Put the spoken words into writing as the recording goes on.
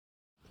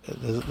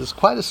there's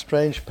quite a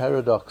strange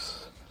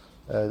paradox.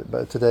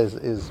 But today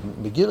is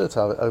Megillah, it's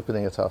our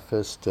opening at our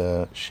first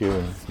shir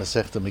in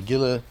Masechta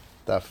Megillah,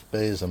 Daf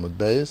Beis Amud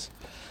Beis,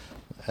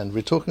 and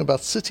we're talking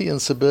about city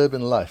and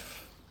suburban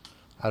life,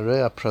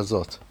 Arei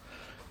Prazot.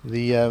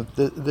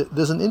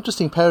 There's an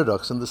interesting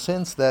paradox in the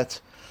sense that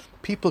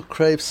people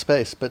crave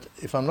space, but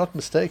if I'm not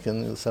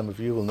mistaken, some of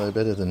you will know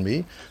better than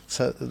me,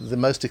 so the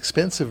most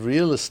expensive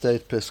real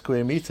estate per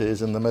square meter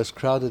is in the most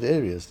crowded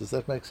areas. Does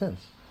that make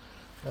sense?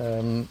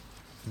 It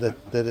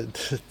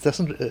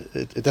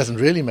doesn't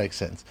really make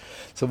sense.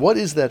 So what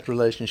is that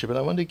relationship? And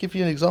I want to give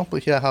you an example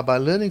here how by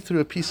learning through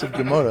a piece of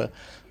Gemara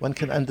one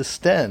can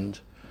understand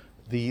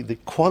the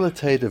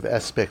qualitative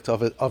aspect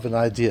of an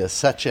idea,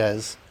 such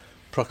as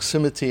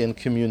proximity and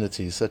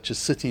community, such as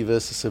city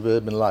versus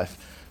suburban life.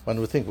 One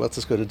would think, what's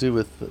this got to do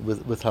with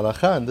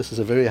halakha? And this is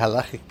a very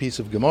halachic piece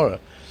of Gemara.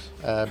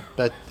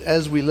 But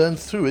as we learn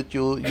through it,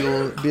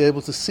 you'll be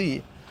able to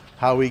see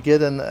how we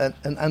get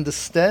an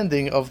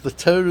understanding of the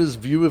Torah's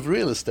view of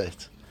real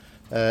estate,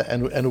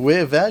 and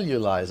where value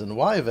lies and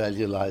why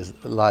value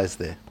lies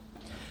there.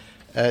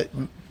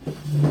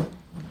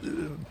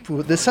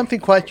 There's something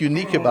quite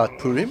unique about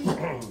Purim,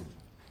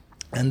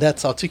 and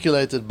that's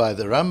articulated by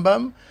the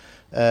Rambam.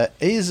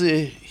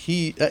 Ezehu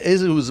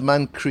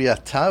Zman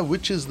Kriyata,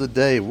 which is the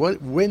day,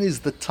 when is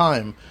the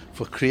time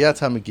for Kriyat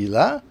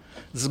HaMegillah?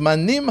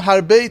 Zmanim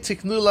Harbei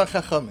Tiknu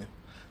LaChachamim.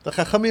 The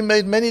Chachamim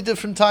made many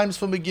different times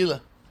for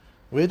Megillah.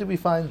 Where do we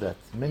find that?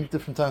 Many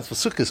different times for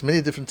Sukkot,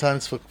 many different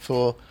times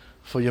for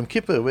Yom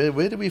Kippur.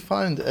 Where do we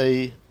find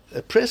a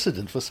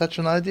precedent for such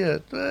an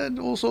idea?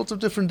 All sorts of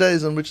different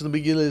days on which the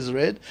Megillah is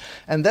read,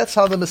 and that's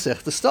how the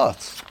Masechta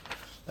starts.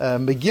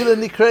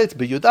 Megillah Nikreit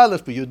b'Yud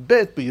Aleph, b'Yud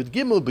Bet, b'Yud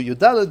Gimel, b'Yud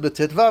Dalet,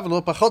 b'Tetvav,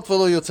 lo pachot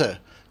v'lo yoter.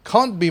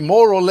 Can't be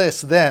more or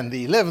less than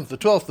the 11th, the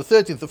 12th, the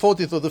 13th, the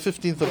 14th, or the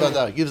 15th of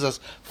Adar. It gives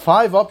us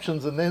 5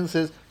 options and then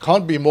says,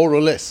 can't be more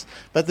or less.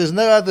 But there's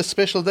no other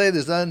special day,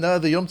 there's no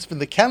other Yom Tov in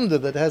the calendar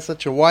that has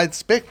such a wide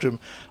spectrum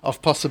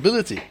of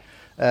possibility.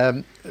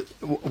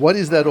 What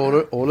is that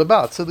all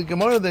about? So the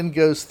Gemara then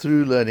goes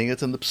through learning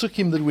it, and the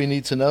psukim that we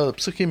need to know, the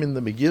psukim in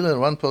the Megillah,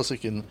 and one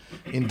pasuk in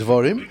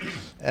Dvorim,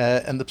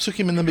 and the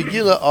psukim in the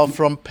Megillah are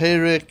from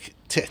Perek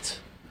Tet.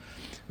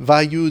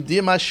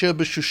 Vayudim asher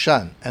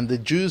b'Shushan, and the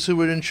Jews who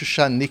were in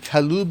Shushan,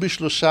 nikhalu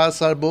b'shlosha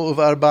asar bo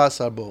u'arba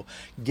asar bo,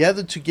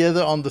 gathered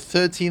together on the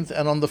 13th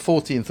and on the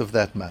 14th of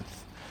that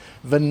month.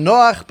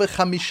 V'noach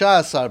b'chamisha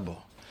asar bo,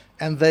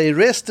 and they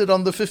rested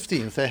on the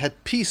 15th. They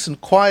had peace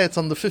and quiet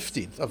on the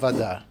 15th of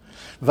Adar.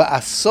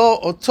 Va'aso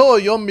oto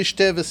yom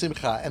mishteh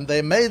v'simcha, and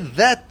they made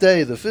that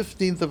day, the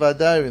 15th of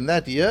Adar in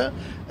that year,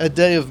 a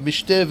day of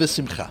mishteh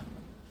v'simcha.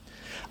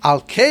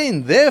 Al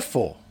kain,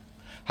 therefore,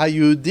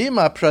 היהודים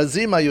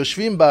הפרזים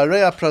היושבים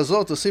בערי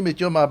הפרזות עושים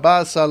את יום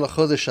 14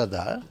 לחודש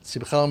אדר,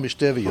 שמחה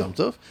ומשתה ויום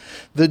טוב.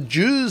 The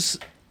Jews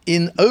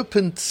in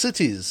open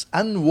cities,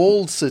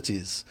 unwalled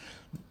cities,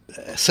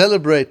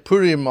 celebrate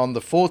Purim on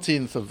the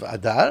 14th of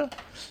Adar,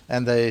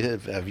 and they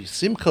have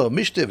simcha,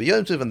 mishte,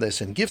 v'yom tov, and they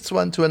send gifts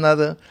one to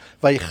another.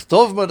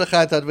 Vayichtov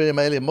Mordechai et hadvarim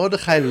haele.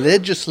 Mordechai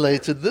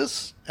legislated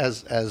this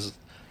as a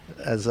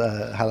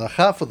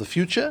halacha for the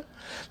future.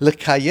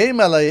 לקיים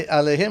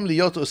עליהם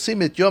להיות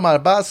עושים את יום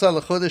 14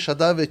 לחודש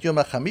אדר ואת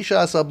יום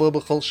 15 בו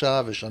בכל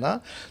שנה ושנה,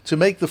 to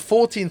make the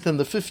 14th and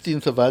the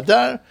 15th of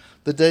Adar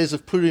the days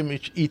of Purim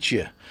each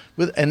year.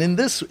 And in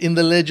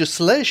the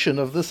legislation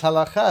of this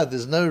halakha,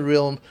 there's no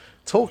real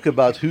talk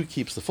about who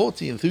keeps the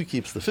 14th, who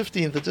keeps the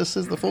 15th. It just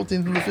says the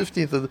 14th and the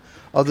 15th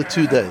are the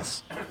 2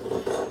 days.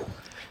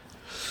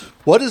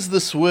 What does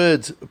this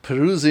word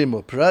peruzim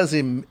or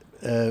perazim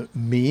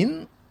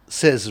mean?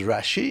 Says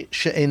Rashi,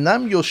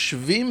 she'enam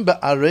yoshvim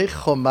ba'arei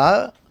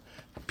choma,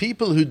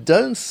 people who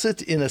don't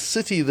sit in a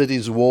city that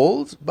is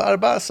walled,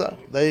 ba'arbasa.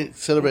 They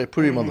celebrate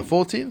Purim on the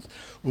 14th.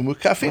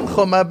 Umukafim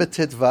choma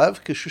betetvav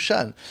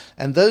keshushan.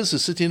 And those who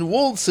sit in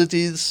walled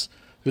cities,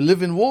 who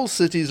live in walled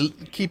cities,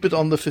 keep it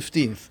on the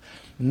 15th.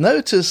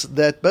 Notice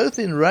that both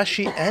in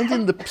Rashi and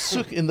in the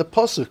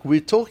Pasuk, we're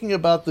talking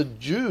about the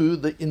Jew,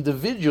 the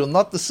individual,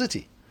 not the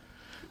city.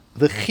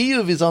 The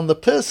chiyuv is on the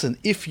person.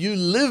 If you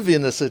live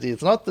in a city,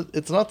 it's not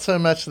so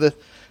much that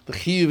the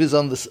chiyuv is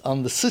on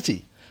the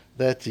city,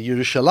 that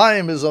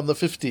Yerushalayim is on the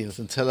 15th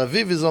and Tel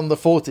Aviv is on the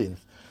 14th.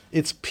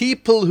 It's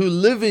people who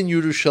live in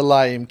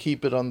Yerushalayim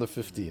keep it on the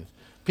 15th.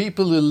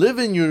 People who live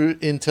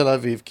in Tel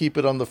Aviv keep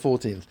it on the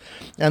 14th.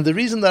 And the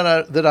reason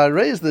that I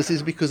raise this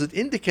is because it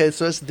indicates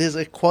to us there's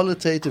a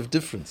qualitative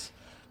difference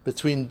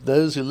between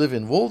those who live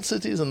in walled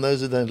cities and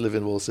those who don't live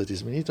in walled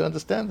cities. We need to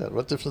understand that.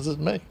 What difference does it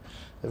make?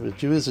 A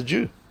Jew is a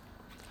Jew.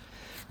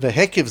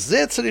 Rashi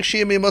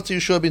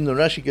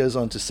goes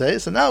on to say,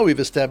 so now we've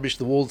established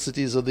the walled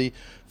cities of the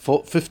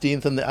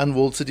 15th and the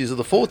unwalled cities of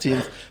the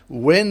 14th.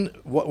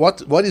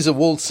 What is a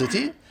walled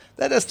city?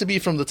 That has to be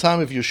from the time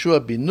of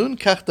Yeshua bin Nun,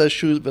 Kach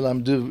Dashu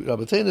V'Lamdu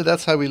Rabbeinu.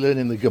 That's how we learn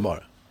in the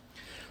Gemara.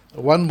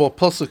 one more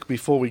posuk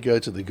before we go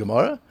to the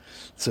Gemara.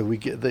 So we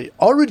get the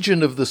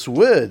origin of this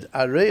word,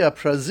 Areya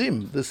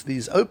Prazim,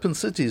 these open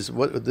cities.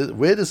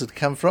 Where does it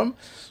come from?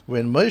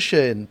 When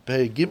Moshe in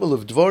Pei Gimel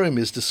of Dvorim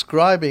is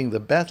describing the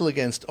battle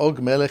against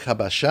Og Melech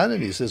HaBashan,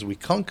 and he says, we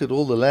conquered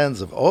all the lands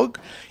of Og,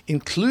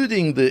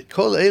 including the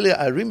Kol Ele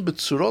Arim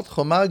B'tzurot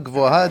Choma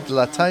Gvoha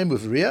Dlatayim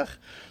Uvriach.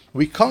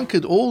 We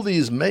conquered all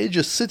these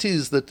major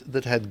cities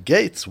that had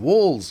gates,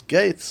 walls,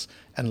 gates,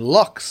 and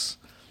locks.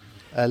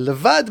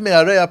 Levad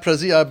me'arei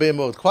prazi arbei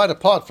mod, quite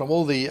apart from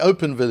all the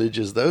open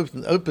villages,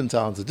 the open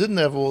towns that didn't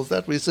have walls,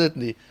 that we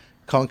certainly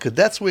conquered.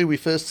 That's where we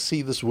first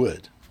see this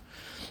word.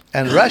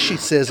 And Rashi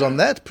says on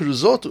that,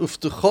 Piruzot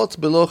uftuchot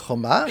belo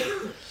choma,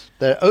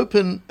 they're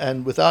open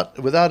and without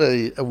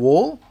a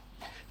wall.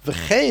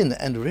 V'chein,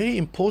 and very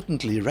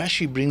importantly,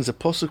 Rashi brings a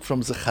posuk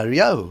from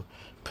Zechariah,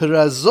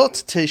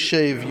 Pirazot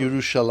teshev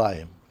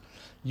Yerushalayim.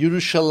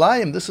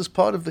 Yerushalayim, this is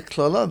part of the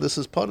klala, this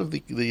is part of the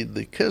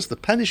curse, the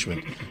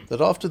punishment,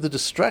 that after the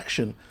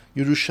destruction,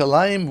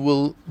 Yerushalayim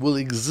will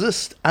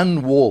exist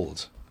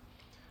unwalled.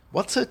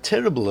 What's so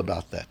terrible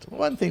about that?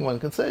 One thing one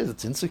can say is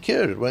it's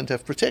insecure, it won't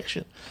have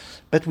protection.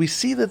 But we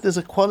see that there's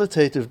a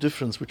qualitative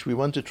difference which we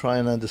want to try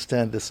and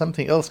understand. There's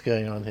something else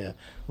going on here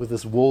with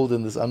this walled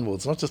and this unwalled.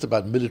 It's not just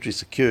about military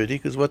security,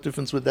 because what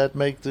difference would that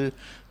make to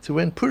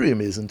when Purim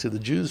is and to the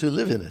Jews who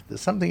live in it?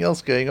 There's something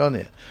else going on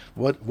here.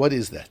 What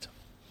is that?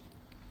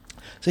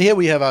 So here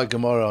we have our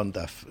Gemara on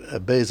Daf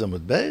Beis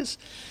Amud Beis,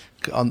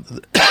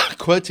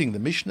 quoting the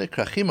Mishnah,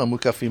 Krachim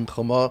amukafim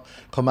choma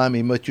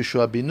mimot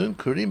Yeshua bin Nun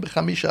kurim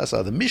b'chamisha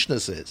asar. The Mishnah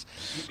says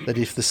that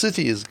if the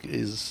city is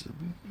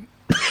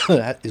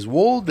is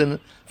walled, then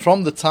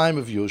from the time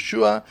of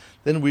Yeshua,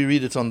 then we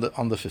read it on the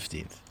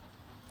 15th.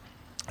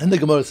 And the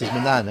Gemara says,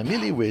 Menan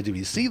Amili, where do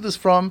we see this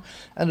from?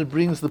 And it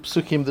brings the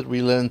psukim that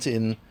we learnt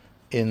in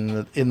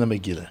the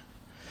Megillah.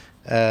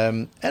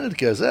 And it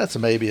goes out, so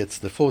maybe it's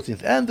the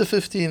 14th and the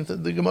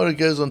 15th. The Gemara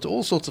goes on to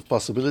all sorts of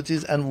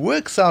possibilities and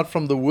works out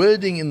from the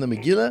wording in the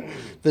Megillah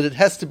that it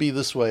has to be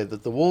this way,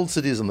 that the walled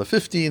city is on the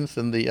 15th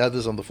and the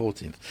others on the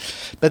 14th.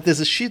 But there's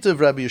a sheet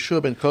of Rabbi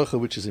Yeshua ben Korcha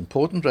which is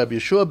important. Rabbi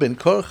Yeshua ben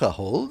Korcha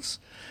holds,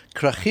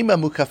 Krachim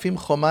amukafim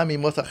choma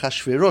mimot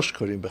Achashverosh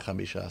korim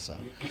b'chamisha asar.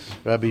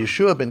 Rabbi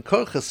Yeshua ben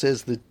Korcha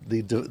says that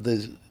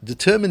the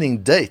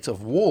determining date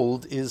of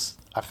walled is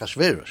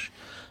Achashverosh.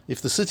 If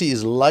the city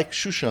is like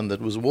Shushan that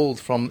was walled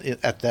from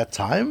at that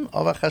time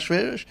of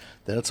Achashverosh,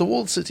 then it's a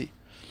walled city.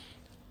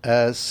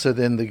 So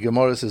then the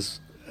Gemara says,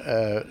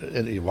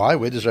 why?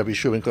 Where does Rabbi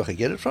Yeshua ben Korcha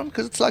get it from?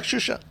 Because it's like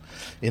Shushan.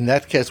 In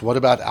that case, what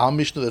about our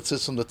Mishnah that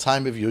says from the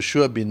time of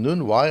Yeshua bin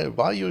Nun? Why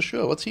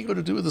Yeshua? What's he got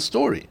to do with the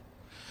story?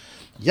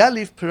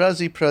 Yalif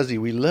prazi,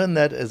 we learn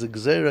that as a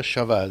gzeira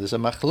shava. There's a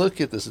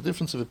machloket, there's a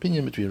difference of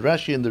opinion between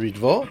Rashi and the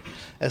Ritva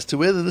as to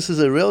whether this is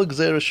a real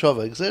gzeira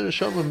shava. Gzeira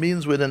shava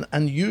means when an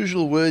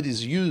unusual word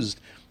is used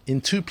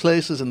in two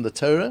places in the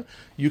Torah,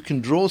 you can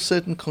draw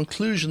certain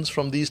conclusions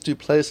from these two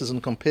places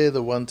and compare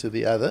the one to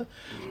the other.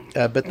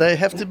 But they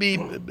have to be,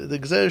 the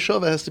Gzeira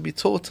Shava has to be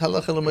taught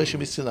halacha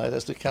l'Moshe Sinai. It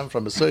has to come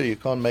from a Torah. You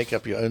can't make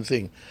up your own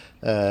thing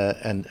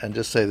and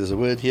just say there's a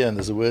word here and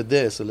there's a word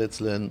there. So let's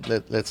learn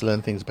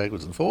things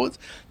backwards and forwards.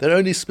 There are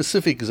only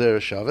specific Gzeira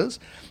Shavas.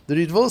 The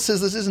Ritva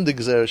says this isn't a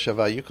Gzeira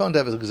Shava. You can't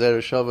have a Gzeira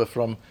Shava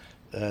from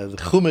the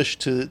Chumash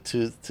to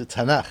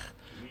Tanakh.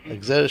 A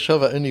Gzeira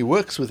Shava only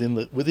works within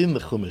the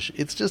Chumash.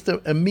 It's just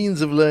a means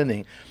of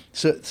learning.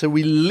 So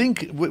we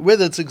link,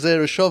 whether it's a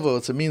Gzeira Shava or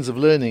it's a means of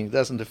learning,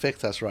 doesn't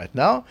affect us right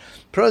now.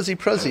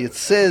 Prazi, it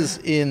says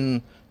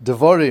in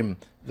Devarim,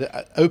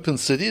 the open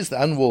cities,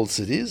 the unwalled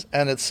cities,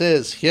 and it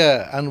says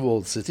here,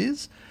 unwalled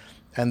cities,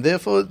 and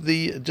therefore,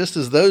 just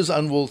as those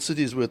unwalled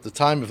cities were at the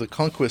time of the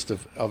conquest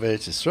of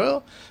Eretz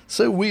Yisrael,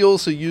 so we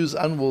also use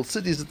unwalled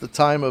cities at the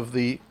time of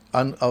Yeshua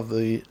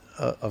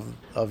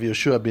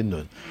bin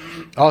Nun.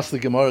 Ask the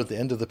Gemara at the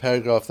end of the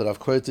paragraph that I've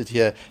quoted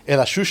here,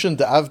 Ela Shushan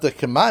da'avda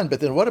keman, but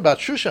then what about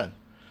Shushan?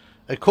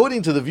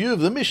 According to the view of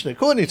the Mishnah,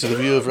 according to the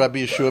view of Rabbi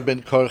Yeshua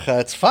ben Korcha,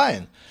 it's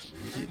fine.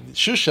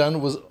 Shushan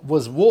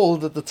was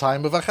walled at the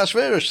time of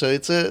Achashverosh, so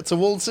it's a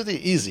walled city,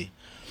 easy.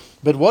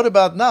 But what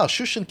about now?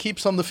 Shushan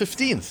keeps on the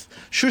 15th.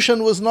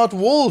 Shushan was not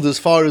walled as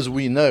far as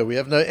we know. We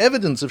have no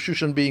evidence of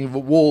Shushan being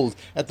walled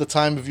at the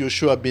time of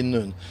Yeshua bin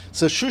Nun.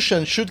 So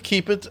Shushan should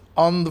keep it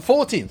on the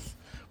 14th.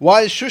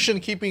 Why is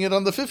Shushan keeping it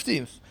on the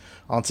 15th?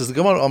 Answers the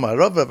Gemara, Omar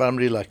Rava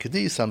v'amri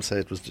lakadi. Some say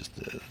it was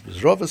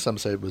Rava, some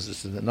say it was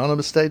just an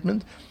anonymous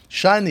statement.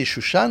 Shani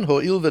Shushan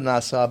ho'il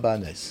v'nasa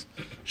ba'nes.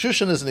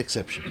 Shushan is an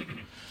exception.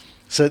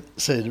 So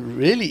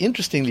really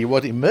interestingly,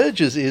 what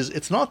emerges is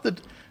it's not that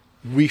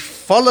we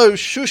follow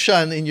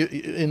Shushan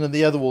in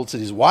the other walled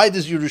cities. Why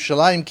does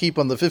Yerushalayim keep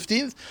on the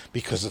 15th?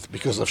 Because of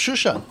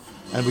Shushan.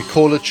 And we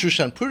call it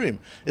Shushan Purim.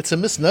 It's a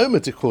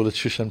misnomer to call it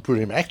Shushan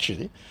Purim,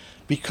 actually.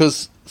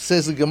 Because,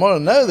 says the Gemara,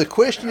 no, the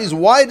question is,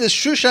 why does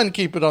Shushan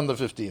keep it on the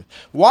 15th?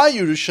 Why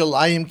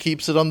Yerushalayim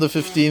keeps it on the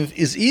 15th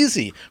is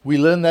easy. We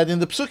learn that in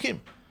the Psukim.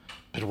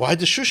 But why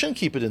does Shushan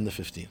keep it in the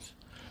 15th?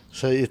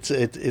 So it's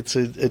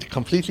a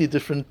completely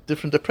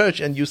different approach.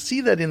 And you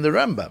see that in the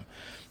Rambam.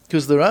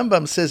 Because the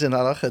Rambam says in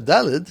Halacha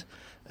Daled,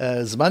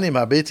 Zmanim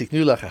habe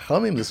tiknu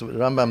lachachamim, this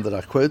Rambam that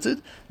I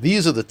quoted,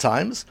 these are the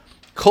times.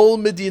 Kol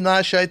medina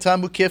shayta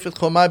mukefet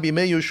choma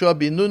b'imei Yoshua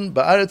bin Nun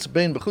ba'aretz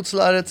bein b'chutz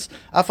la'aretz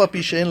af al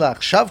pi she'en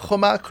la'achshav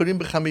choma korim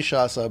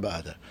b'chamisha asar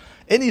ba'adar.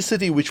 Any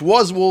city which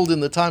was walled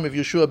in the time of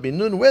Yoshua bin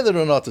Nun, whether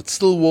or not it's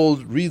still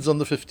walled, reads on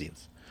the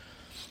 15th.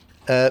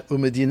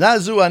 Umedina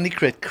zu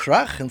anikret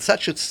krach, and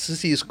such a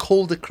city is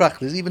called a krach.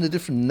 There's even a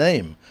different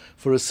name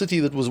for a city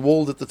that was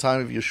walled at the time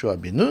of Yoshua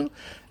bin Nun,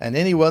 and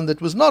anyone that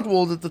was not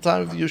walled at the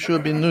time of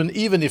Yoshua bin Nun,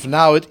 even if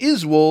now it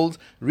is walled,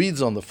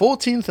 reads on the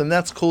 14th, and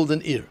that's called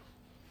an ir.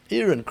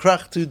 Ir and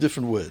krach, two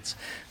different words.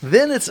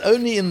 Then it's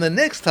only in the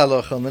next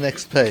halacha, on the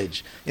next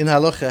page, in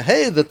halacha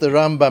hey, that the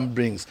Rambam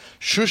brings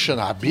Shushan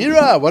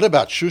Abira. What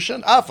about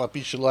Shushan?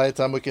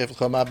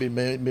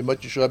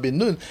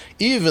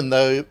 Even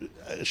though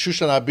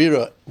Shushan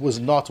Abira was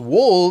not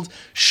walled,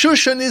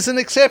 Shushan is an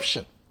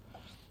exception.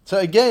 So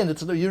again,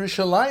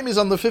 Yerushalayim is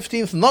on the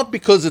 15th, not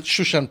because it's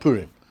Shushan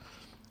Purim.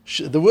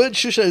 The word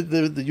Shushan,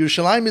 the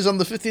Yerushalayim is on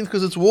the 15th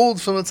because it's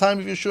walled from the time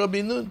of Yeshua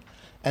bin Nun.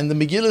 And the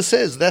Megillah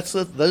says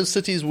those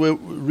cities were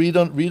read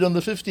on the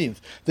 15th.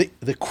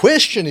 The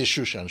question is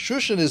Shushan.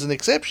 Shushan is an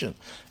exception,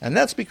 and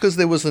that's because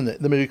there was the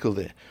miracle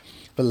there.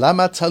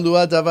 Lama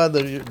talua davar.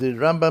 The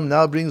Rambam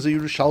now brings the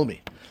Yerushalmi.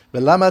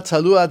 Lama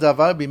talua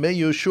davar b'mei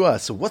Yoshua.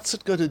 So what's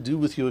it got to do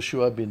with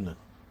Yoshua bin Nun?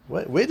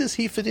 Where does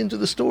he fit into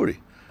the story?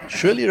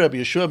 Surely Rabbi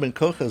Yeshua ben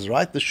Kocha is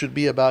right. This should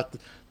be about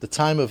the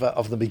time of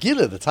the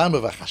Megillah, the time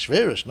of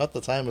Achashverosh, not the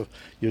time of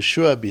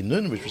Yoshua bin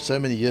Nun, which was so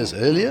many years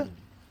earlier.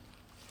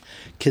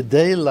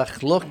 Kedei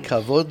lachlok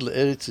kavod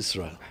le'eretz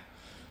Yisrael,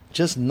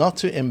 just not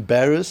to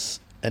embarrass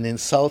and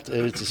insult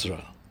Eretz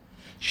Yisrael.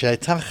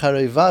 She'ayta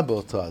chareva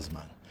be'oto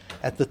hazman.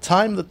 At the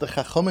time that the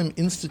Chachomim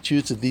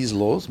instituted these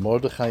laws,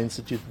 Mordechai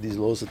instituted these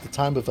laws at the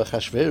time of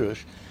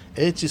Achashverosh,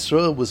 Eretz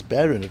Yisrael was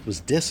barren, it was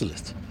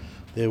desolate.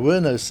 There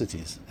were no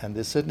cities, and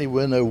there certainly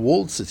were no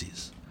walled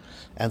cities.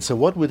 And so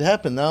what would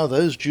happen now,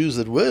 those Jews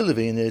that were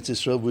living in Eretz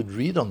Yisrael would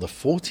read on the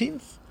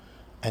 14th,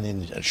 and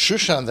in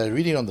Shushan they're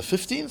reading on the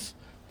 15th.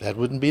 That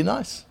wouldn't be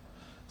nice.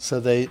 So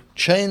they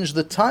changed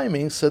the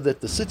timing so that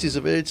the cities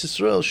of Eretz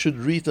Yisrael should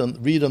read on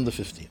the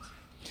 15th.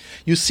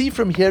 You see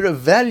from here a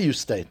value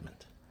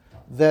statement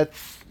that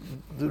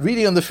the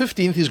reading on the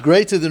 15th is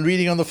greater than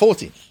reading on the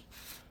 14th.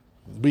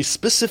 We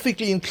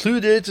specifically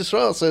include Eretz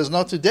Yisrael so as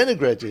not to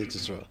denigrate Eretz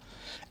Yisrael.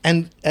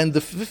 And the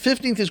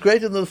 15th is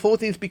greater than the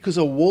 14th because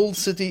a walled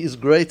city is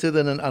greater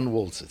than an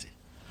unwalled city.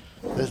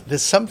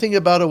 There's something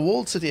about a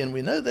walled city, and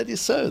we know that is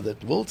so,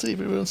 that walled city,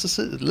 everyone wants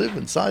to live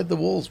inside the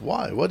walls.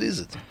 Why? What is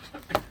it?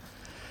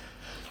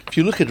 If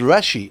you look at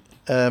Rashi,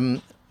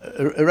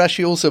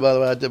 Rashi also, by the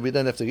way, we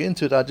don't have to get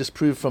into it, I just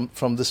prove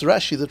from this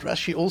Rashi that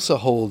Rashi also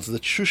holds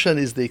that Shushan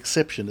is the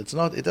exception.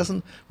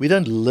 We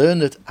don't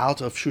learn it out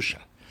of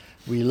Shushan.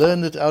 We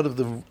learn it out of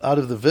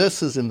the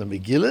verses in the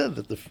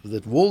Megillah,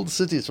 that walled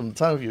cities from the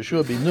time of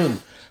Yeshua bin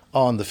Nun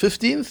are on the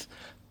 15th,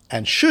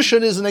 and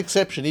Shushan is an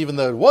exception. Even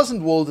though it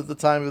wasn't walled at the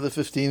time of the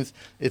 15th,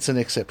 it's an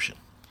exception.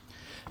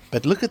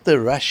 But look at the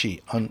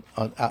Rashi on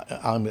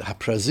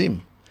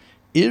Haprazim.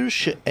 Ir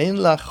she'en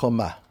la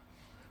choma.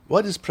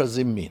 What does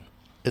Prazim mean?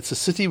 It's a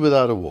city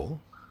without a wall.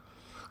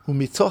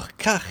 Umitoch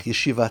kach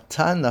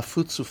yeshivata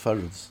nafutzu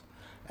faruz.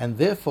 And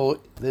therefore,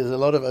 there's a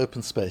lot of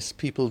open space.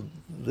 People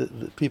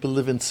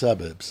live in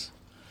suburbs.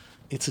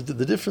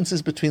 The difference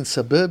is between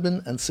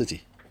suburban and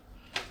city.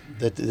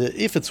 That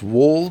if it's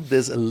walled,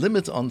 there's a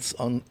limit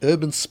on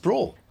urban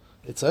sprawl.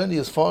 It's only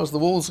as far as the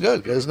walls go.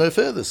 It goes no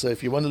further. So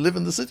if you want to live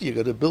in the city, you've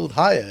got to build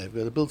higher. You've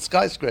got to build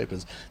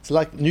skyscrapers. It's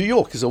like New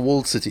York is a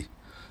walled city.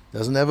 It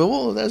doesn't have a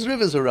wall. There's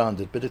rivers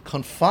around it, but it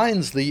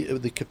confines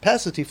the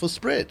capacity for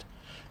spread.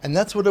 And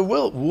that's what a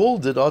wall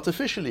did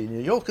artificially. In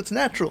New York, it's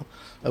natural.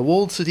 A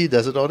walled city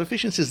does it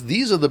artificially. It says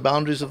these are the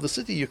boundaries of the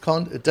city.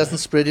 It doesn't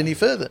spread any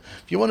further.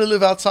 If you want to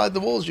live outside the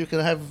walls, you can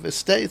have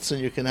estates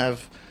and you can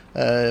have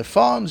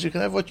farms. You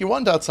can have what you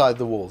want outside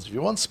the walls. If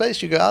you want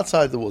space, you go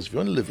outside the walls. If you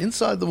want to live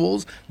inside the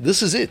walls,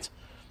 this is it.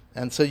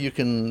 And so you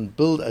can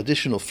build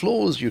additional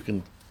floors. You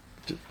can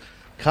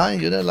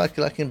like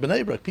in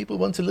Bnei Brak. People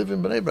want to live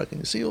in Bnei Brak.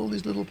 And you see all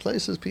these little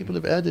places. People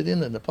have added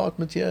in an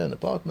apartment here, an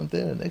apartment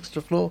there, an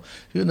extra floor.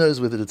 Who knows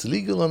whether it's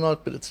legal or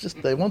not, but it's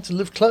just they want to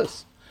live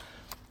close.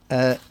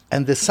 And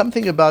there's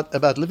something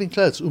about living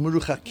close.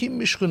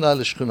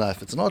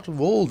 If it's not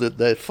walled,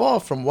 they're far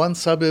from one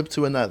suburb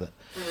to another.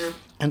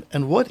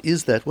 And what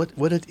is that?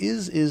 What it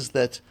is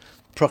that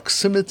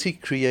proximity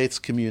creates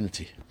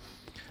community.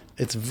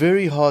 It's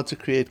very hard to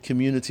create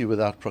community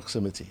without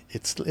proximity.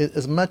 It's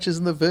as much as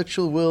in the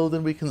virtual world,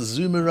 and we can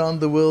zoom around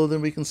the world,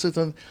 and we can sit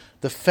on.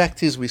 The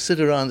fact is, we sit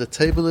around a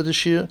table at a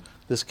shir.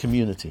 There's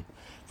community.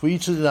 If we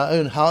each sit in our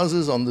own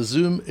houses on the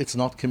Zoom, it's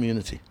not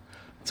community.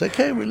 It's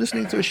okay, we're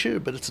listening to a shir,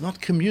 but it's not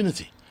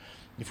community.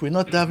 If we're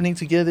not davening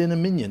together in a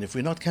minyan, if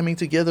we're not coming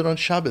together on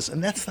Shabbos,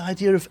 and that's the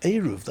idea of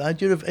Eruv. The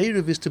idea of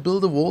Eruv is to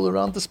build a wall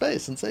around the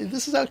space and say,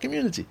 this is our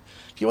community.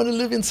 If you want to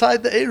live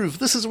inside the Eruv,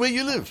 this is where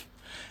you live.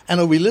 And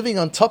are we living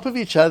on top of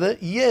each other?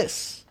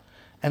 Yes.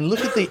 And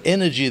look at the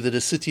energy that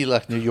a city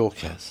like New York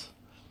has.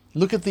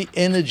 Look at the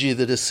energy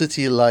that a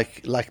city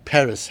like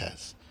Paris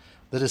has,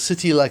 that a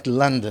city like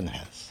London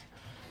has,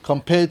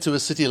 compared to a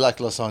city like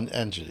Los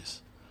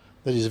Angeles.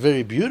 That is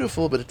very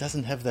beautiful, but it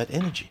doesn't have that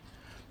energy,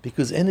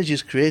 because energy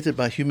is created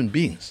by human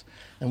beings.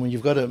 And when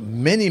you've got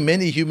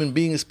many human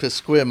beings per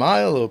square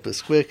mile or per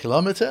square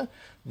kilometer,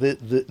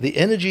 the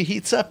energy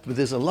heats up.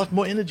 There's a lot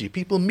more energy.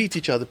 People meet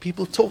each other,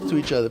 people talk to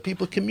each other,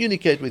 people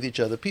communicate with each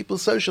other, people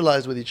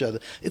socialize with each other.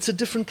 It's a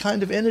different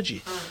kind of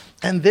energy.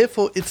 And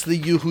therefore, it's the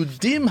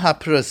Yehudim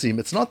HaPrazim.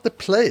 It's not the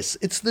place,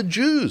 it's the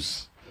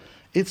Jews.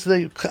 It's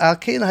the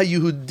Alkein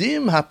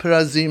HaYehudim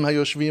HaPrazim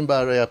HaYoshvim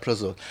Ba'arei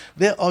HaPrazot.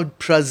 There are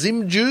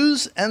Prazim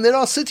Jews and there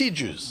are city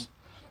Jews.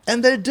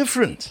 And they're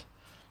different.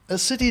 A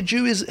city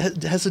Jew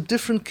has a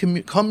different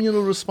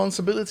communal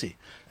responsibility.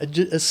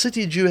 A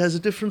city Jew has a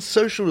different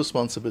social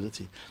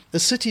responsibility. A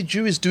city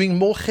Jew is doing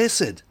more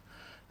chesed.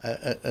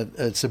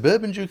 A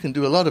suburban Jew can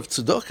do a lot of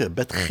tzedakah,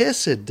 but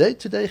chesed,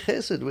 day-to-day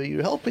chesed, where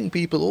you're helping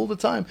people all the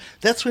time,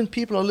 that's when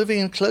people are living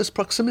in close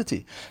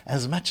proximity.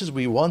 As much as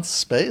we want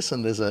space,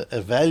 and there's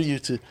a value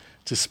to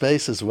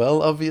space as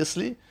well,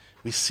 obviously,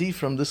 we see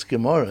from this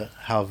Gemara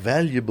how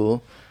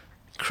valuable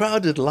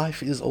crowded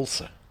life is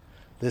also.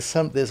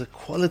 There's a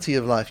quality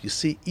of life. You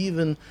see,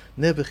 even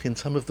Nebuch in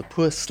some of the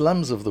poor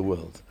slums of the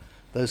world,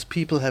 those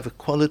people have a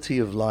quality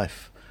of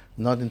life,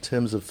 not in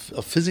terms of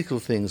physical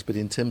things, but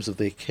in terms of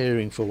their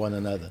caring for one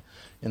another,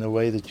 in a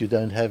way that you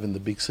don't have in the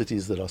big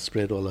cities that are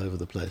spread all over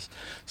the place.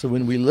 So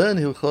when we learn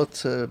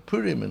Hilchot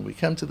Purim and we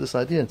come to this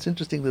idea, it's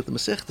interesting that the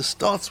Masechta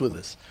starts with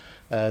this,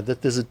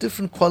 that there's a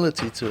different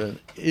quality to an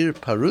Ir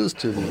Paruz,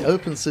 to the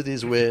open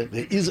cities where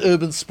there is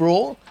urban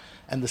sprawl,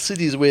 and the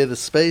cities where the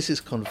space is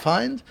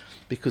confined,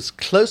 because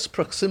close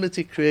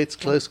proximity creates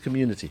close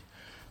community.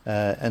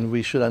 And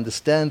we should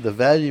understand the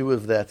value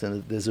of that,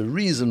 and there's a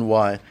reason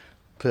why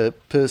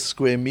per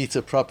square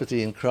meter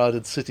property in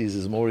crowded cities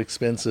is more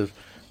expensive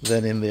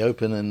than in the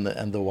open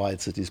and the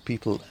wide cities.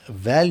 People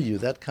value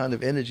that kind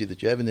of energy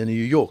that you have in a New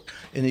York,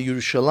 in a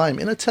Yerushalayim,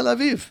 in a Tel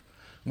Aviv.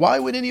 Why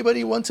would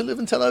anybody want to live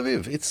in Tel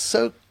Aviv? It's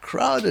so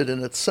crowded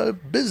and it's so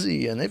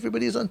busy and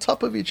everybody's on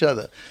top of each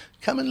other.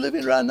 Come and live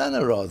in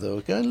Ra'anana rather,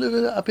 or go and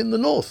live up in the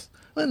north.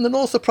 Well, in the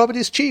north the property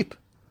is cheap.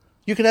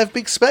 You can have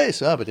big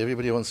space, but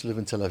everybody wants to live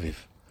in Tel Aviv.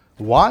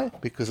 Why?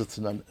 Because it's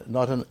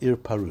not an Ir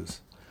Paruz.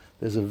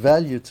 There's a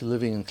value to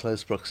living in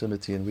close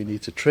proximity, and we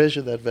need to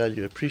treasure that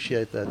value,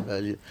 appreciate that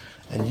value,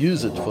 and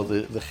use it for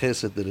the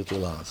chesed that it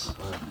allows.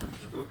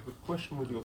 The question with your